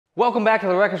Welcome back to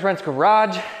the Reckless Wrench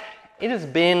Garage. It has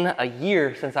been a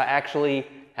year since I actually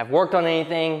have worked on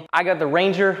anything. I got the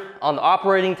Ranger on the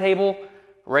operating table,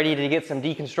 ready to get some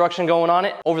deconstruction going on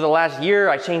it. Over the last year,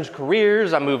 I changed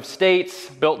careers, I moved states,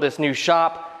 built this new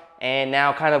shop, and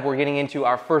now we're getting into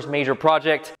our first major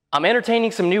project. I'm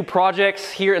entertaining some new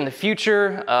projects here in the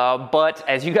future, but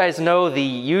as you guys know, the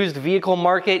used vehicle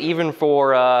market, even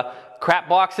for crap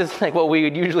boxes like what we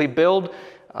would usually build,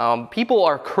 people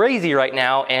are crazy right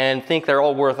now and think they're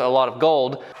all worth a lot of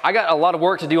gold. I got a lot of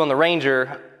work to do on the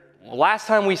Ranger. Last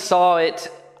time we saw it,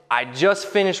 I just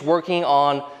finished working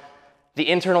on the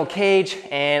internal cage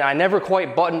and I never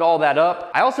quite buttoned all that up.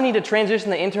 I also need to transition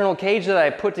the internal cage that I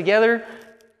put together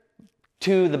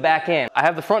to the back end. I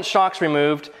have the front shocks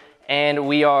removed and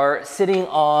we are sitting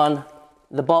on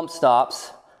the bump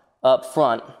stops up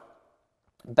front.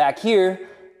 Back here,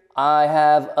 I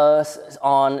have us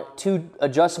on 2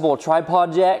 adjustable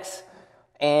tripod jacks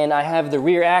and I have the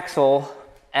rear axle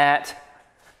at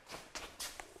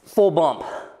full bump.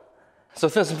 So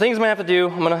some things I'm gonna have to do,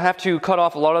 I'm gonna have to cut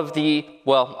off a lot of the,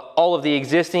 all of the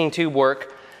existing tube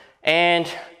work, and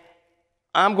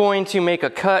I'm going to make a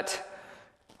cut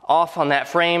off on that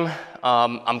frame.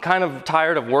 I'm kind of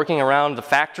tired of working around the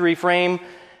factory frame,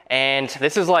 and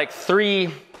this is like 3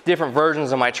 different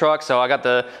versions of my truck. So I got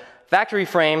the factory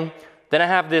frame, then I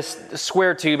have this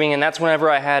square tubing, and that's whenever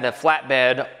I had a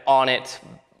flatbed on it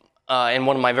in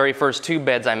one of my very first tube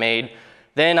beds I made.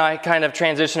 Then I kind of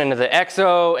transitioned into the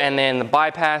EXO and then the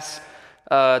bypass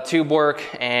tube work,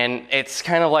 and it's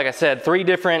kind of, like I said, 3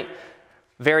 different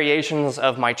variations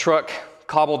of my truck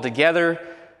cobbled together.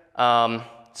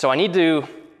 So I need to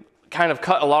kind of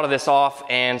cut a lot of this off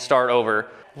and start over.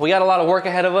 We got a lot of work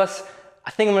ahead of us.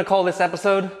 I think I'm gonna call this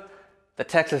episode the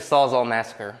Texas Sawzall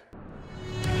Massacre.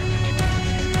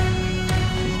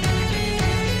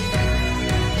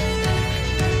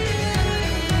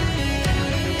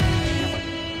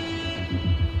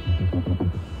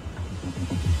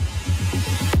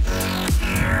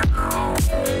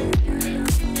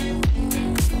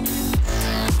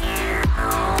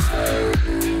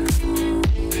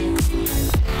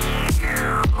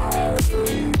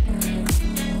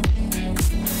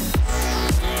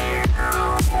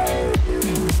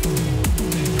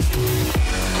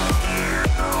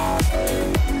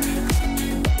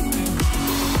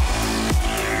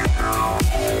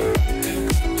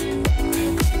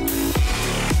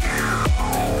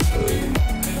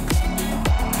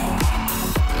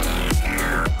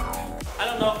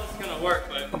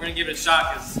 Give it a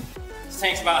shot because this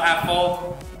tank's about half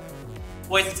full,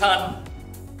 weighs a ton.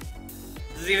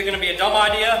 This is either going to be a dumb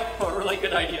idea or a really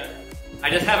good idea. I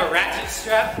just have a ratchet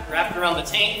strap wrapped around the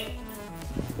tank,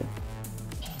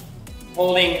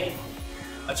 holding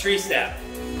a tree staff.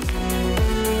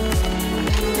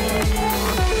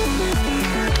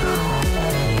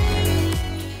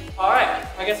 All right,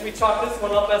 I guess we chalk this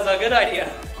one up as a good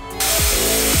idea.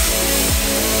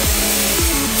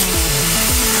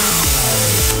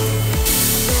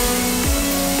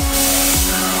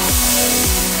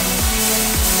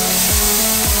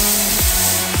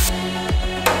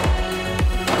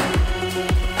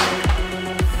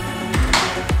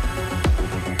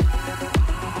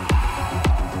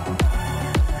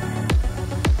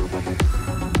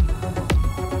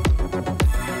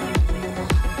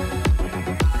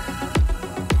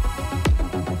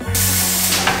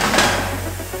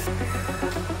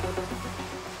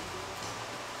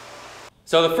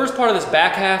 So the first part of this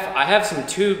back half, I have some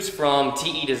tubes from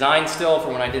TE Design still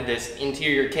from when I did this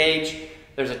interior cage.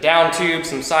 There's a down tube,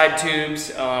 some side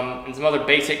tubes, and some other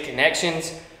basic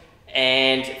connections.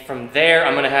 And from there,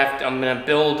 I'm gonna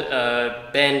build,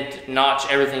 bend, notch,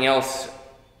 everything else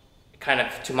kind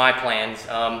of to my plans.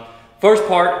 First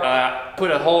part,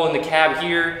 put a hole in the cab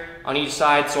here on each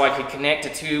side so I could connect a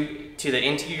tube to the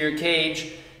interior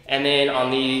cage. And then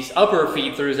on these upper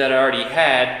feed throughs that I already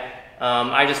had,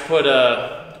 I just put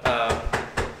a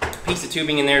piece of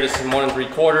tubing in there, just some 1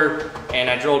 3/4, and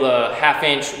I drilled a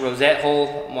 1/2-inch rosette hole,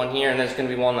 one here, and there's going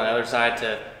to be one on the other side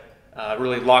to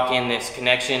really lock in this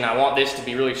connection. I want this to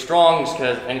be really strong, just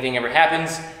because if anything ever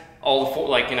happens, all the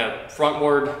like in a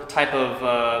frontward type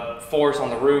of force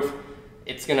on the roof,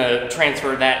 it's going to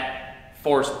transfer that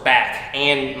force back,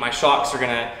 and my shocks are going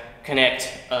to connect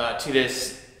to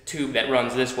this tube that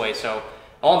runs this way. So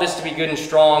I want this to be good and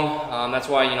strong. That's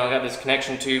why, I got this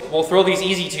connection tube. We'll throw these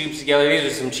easy tubes together.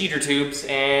 These are some cheater tubes,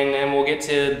 and then we'll get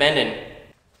to bending.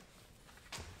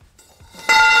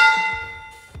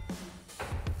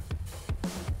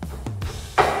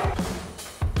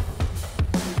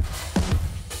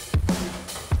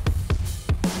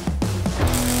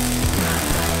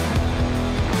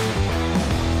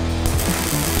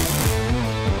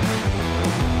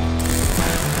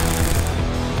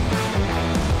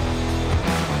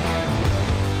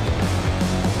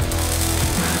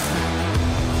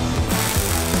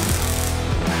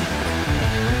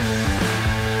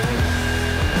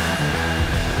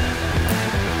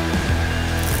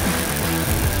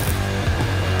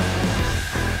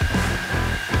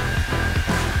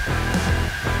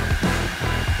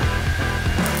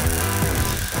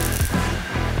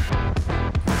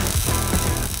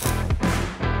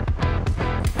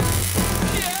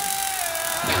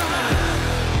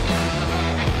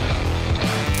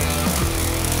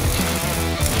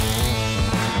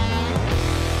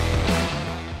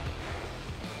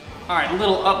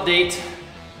 little update.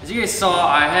 As you guys saw,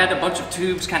 I had a bunch of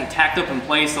tubes kind of tacked up in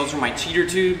place. Those were my cheater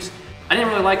tubes. I didn't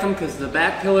really like them because the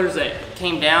back pillars that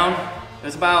came down, it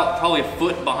was about probably a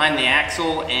foot behind the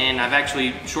axle, and I've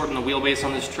actually shortened the wheelbase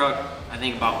on this truck, I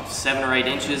think about 7 or 8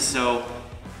 inches, so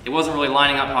it wasn't really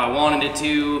lining up how I wanted it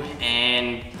to,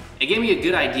 and it gave me a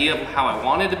good idea of how I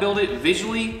wanted to build it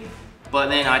visually, but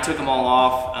then I took them all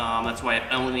off. That's why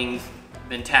everything's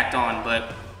been tacked on.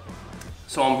 But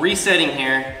so I'm resetting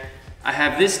here. I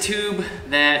have this tube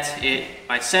that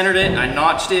I centered it, I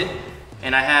notched it,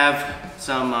 and I have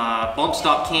some bump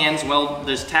stop cans, well,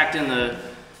 there's tacked in the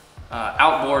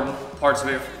outboard parts of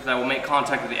it that will make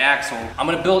contact with the axle. I'm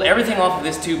gonna build everything off of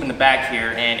this tube in the back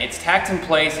here, and it's tacked in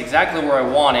place exactly where I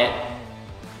want it.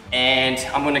 And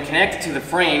I'm gonna connect it to the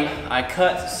frame. I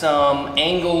cut some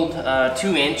angled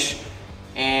 2-inch,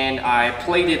 and I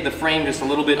plated the frame just a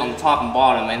little bit on the top and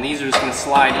bottom, and these are just gonna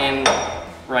slide in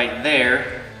right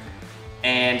there.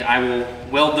 And I will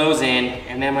weld those in,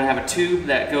 and then I'm gonna have a tube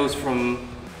that goes from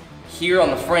here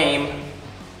on the frame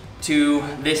to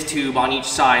this tube on each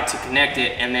side to connect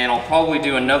it, and then I'll probably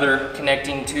do another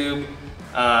connecting tube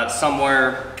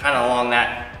somewhere kind of along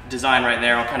that design right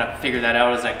there. I'll kind of figure that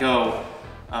out as I go.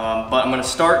 But I'm gonna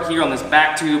start here on this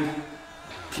back tube,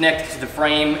 connect it to the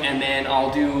frame, and then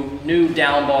I'll do new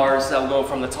down bars that will go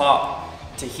from the top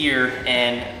to here,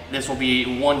 and this will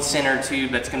be one center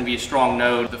tube that's gonna be a strong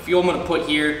node. The fuel I'm gonna put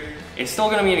here is still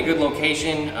gonna be in a good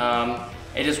location.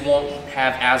 It just won't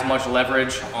have as much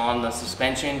leverage on the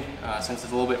suspension since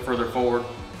it's a little bit further forward.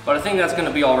 But I think that's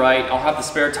gonna be all right. I'll have the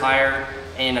spare tire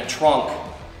and a trunk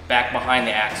back behind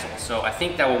the axle, so I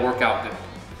think that will work out good.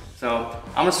 So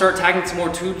I'm gonna start tacking some more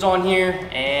tubes on here,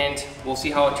 and we'll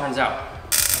see how it turns out.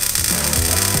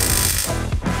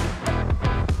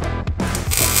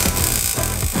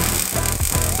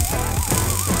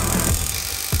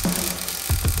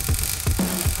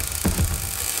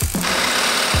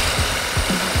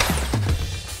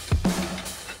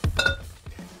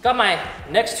 Got my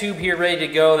next tube here ready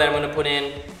to go that I'm gonna put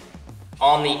in.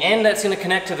 On the end that's gonna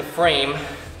connect to the frame,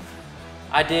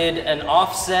 I did an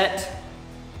offset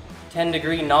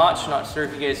 10-degree notch. Not sure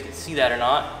if you guys can see that or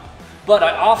not, but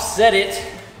I offset it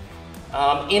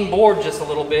inboard just a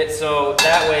little bit, so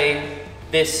that way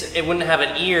it wouldn't have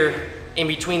an ear in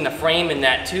between the frame and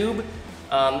that tube.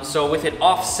 So with it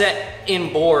offset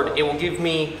inboard, it will give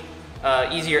me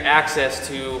easier access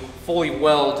to fully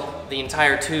weld the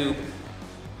entire tube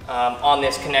on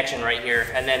this connection right here.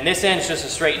 And then this end's just a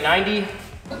straight 90,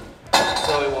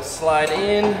 so it will slide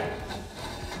in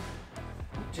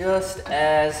just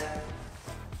as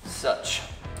such.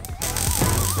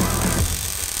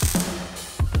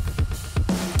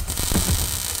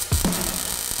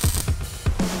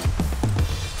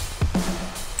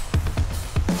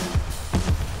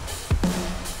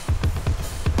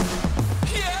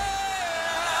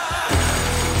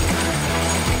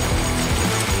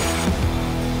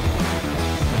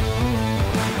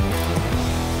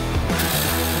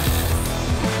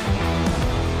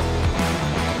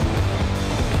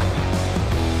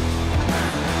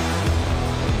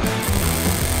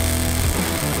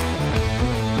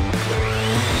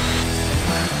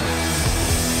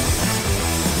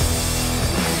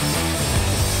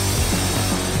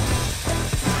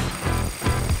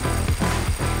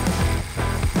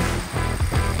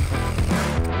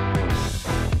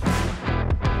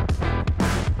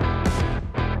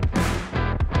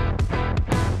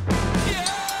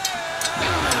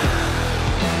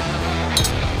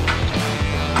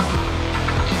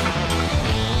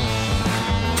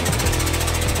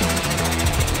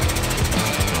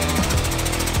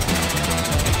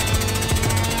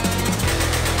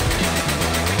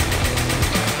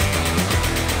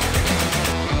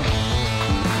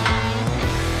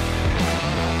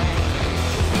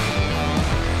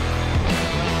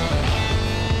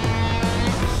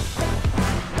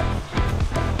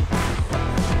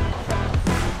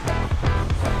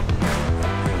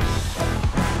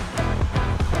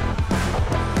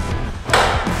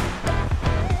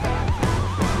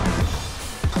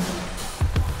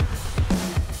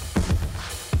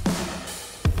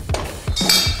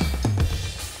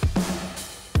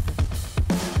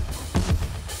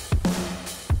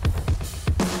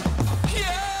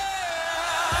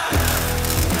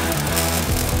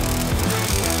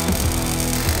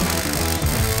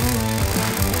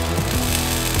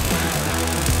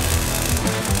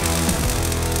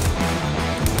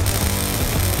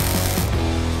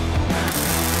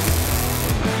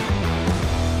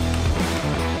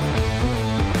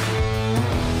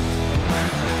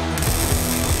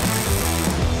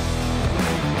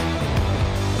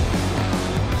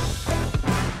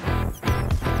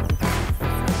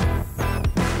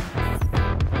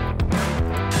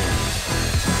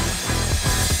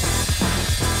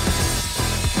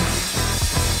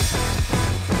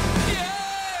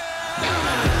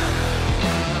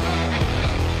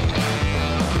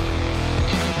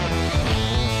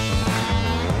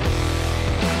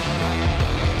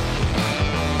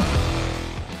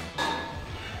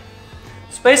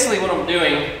 So basically what I'm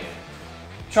doing,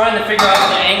 trying to figure out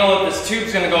the angle if this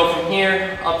tube's gonna go from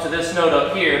here up to this node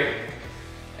up here.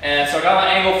 And so I got my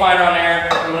angle finder on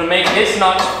there. I'm gonna make this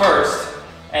notch first,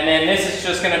 and then this is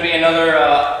just gonna be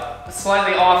another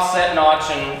slightly offset notch,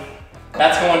 and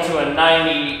that's going to a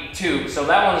 90 tube. So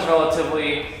that one's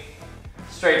relatively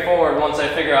straightforward once I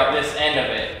figure out this end of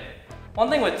it. One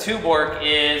thing with tube work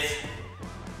is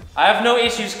I have no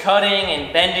issues cutting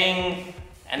and bending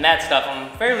and that stuff. I'm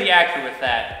fairly accurate with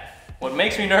that. What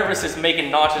makes me nervous is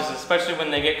making notches, especially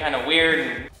when they get kind of weird.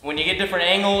 And when you get different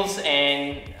angles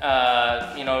and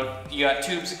you know, you got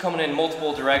tubes coming in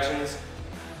multiple directions,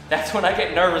 that's when I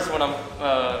get nervous when I'm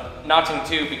notching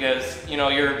tube, because you know,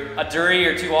 you're a degree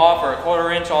or two off or a quarter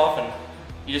inch off and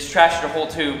you just trash your whole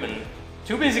tube, and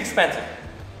tube is expensive.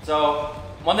 So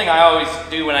one thing I always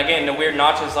do when I get into weird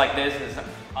notches like this is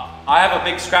I have a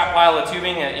big scrap pile of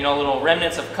tubing, you know, little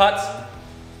remnants of cuts,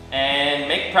 and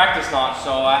make practice notch.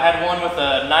 So I had one with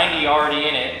a 90 already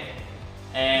in it,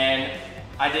 and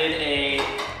I did a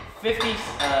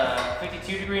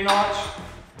 52 degree notch,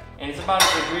 and it's about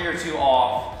a degree or two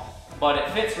off, but it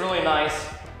fits really nice.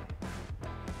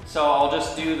 So I'll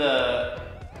just do the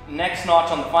next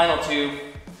notch on the final tube.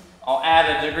 I'll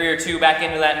add a degree or two back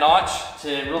into that notch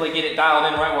to really get it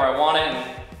dialed in right where I want it.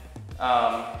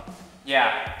 And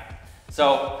yeah,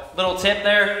 so little tip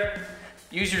there,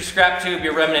 use your scrap tube,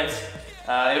 your remnants.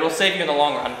 It'll save you in the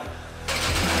long run.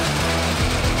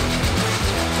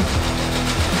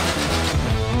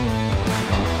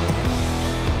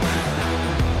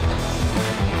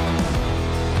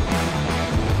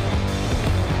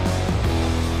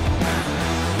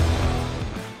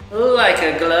 Like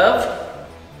a glove.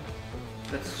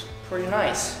 That's pretty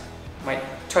nice. Might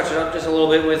touch it up just a little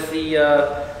bit with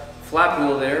the flap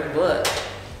wheel there, but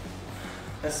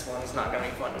this one's not gonna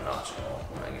be fun to notch at all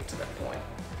when I get to that point.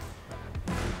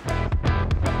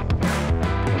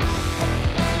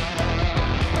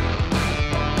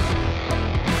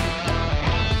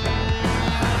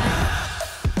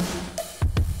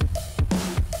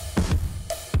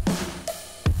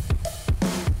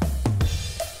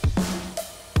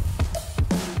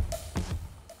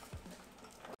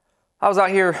 I was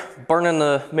out here burning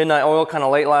the midnight oil kind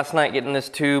of late last night, getting this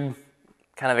tube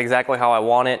kind of exactly how I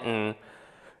want it, and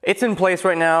it's in place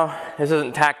right now. This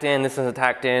isn't tacked in, this isn't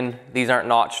tacked in. These aren't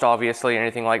notched, obviously, or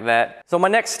anything like that. So my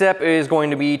next step is going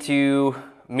to be to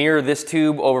mirror this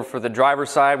tube over for the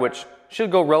driver's side, which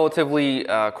should go relatively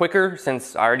quicker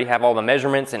since I already have all the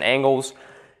measurements and angles,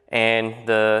 and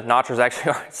the notchers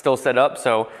actually are still set up.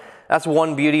 So that's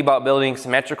one beauty about building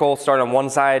symmetrical. Start on one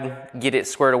side, get it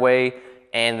squared away,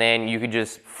 and then you could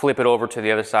just flip it over to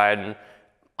the other side. And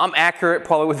I'm accurate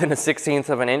probably within a 1/16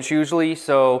 of an inch usually,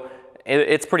 so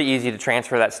it's pretty easy to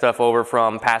transfer that stuff over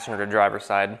from passenger to driver's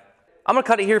side. I'm gonna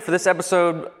cut it here for this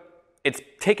episode. It's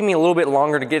taken me a little bit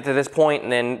longer to get to this point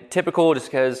than typical, just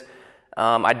because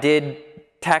I did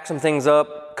tack some things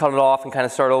up, cut it off, and kind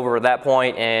of start over at that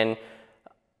point. And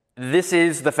this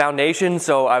is the foundation,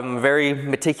 so I'm very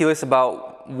meticulous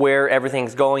about where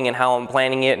everything's going and how I'm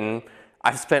planning it. And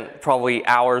I've spent probably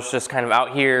hours just kind of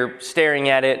out here staring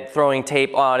at it, throwing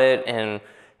tape on it,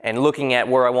 and looking at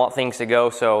where I want things to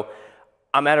go. So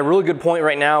I'm at a really good point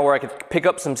right now where I could pick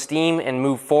up some steam and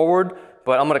move forward,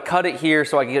 but I'm gonna cut it here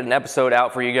so I can get an episode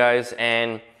out for you guys.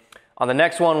 And on the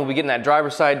next one, we'll be getting that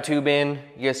driver's side tube in.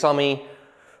 You guys saw me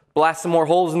blast some more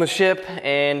holes in the ship,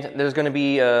 and there's gonna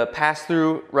be a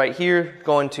pass-through right here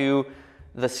going to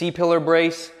the C-pillar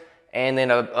brace, and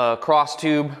then a cross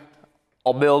tube.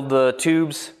 I'll build the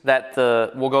tubes that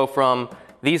will go from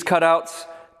these cutouts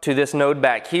to this node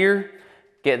back here,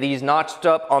 get these notched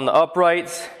up on the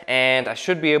uprights, and I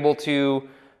should be able to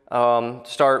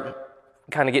start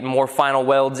kind of getting more final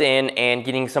welds in and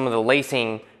getting some of the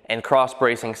lacing and cross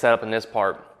bracing set up in this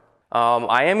part.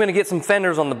 I am gonna get some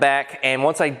fenders on the back, and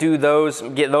once I do those,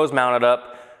 get those mounted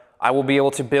up, I will be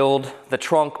able to build the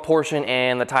trunk portion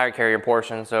and the tire carrier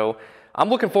portion. So I'm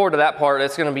looking forward to that part.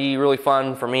 It's gonna be really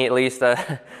fun for me, at least,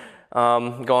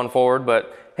 going forward.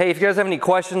 But hey, if you guys have any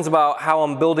questions about how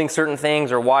I'm building certain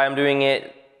things or why I'm doing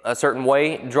it a certain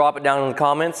way, drop it down in the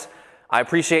comments. I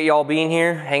appreciate y'all being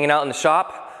here, hanging out in the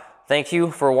shop. Thank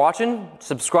you for watching.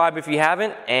 Subscribe if you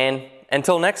haven't, and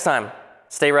until next time,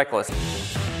 stay reckless.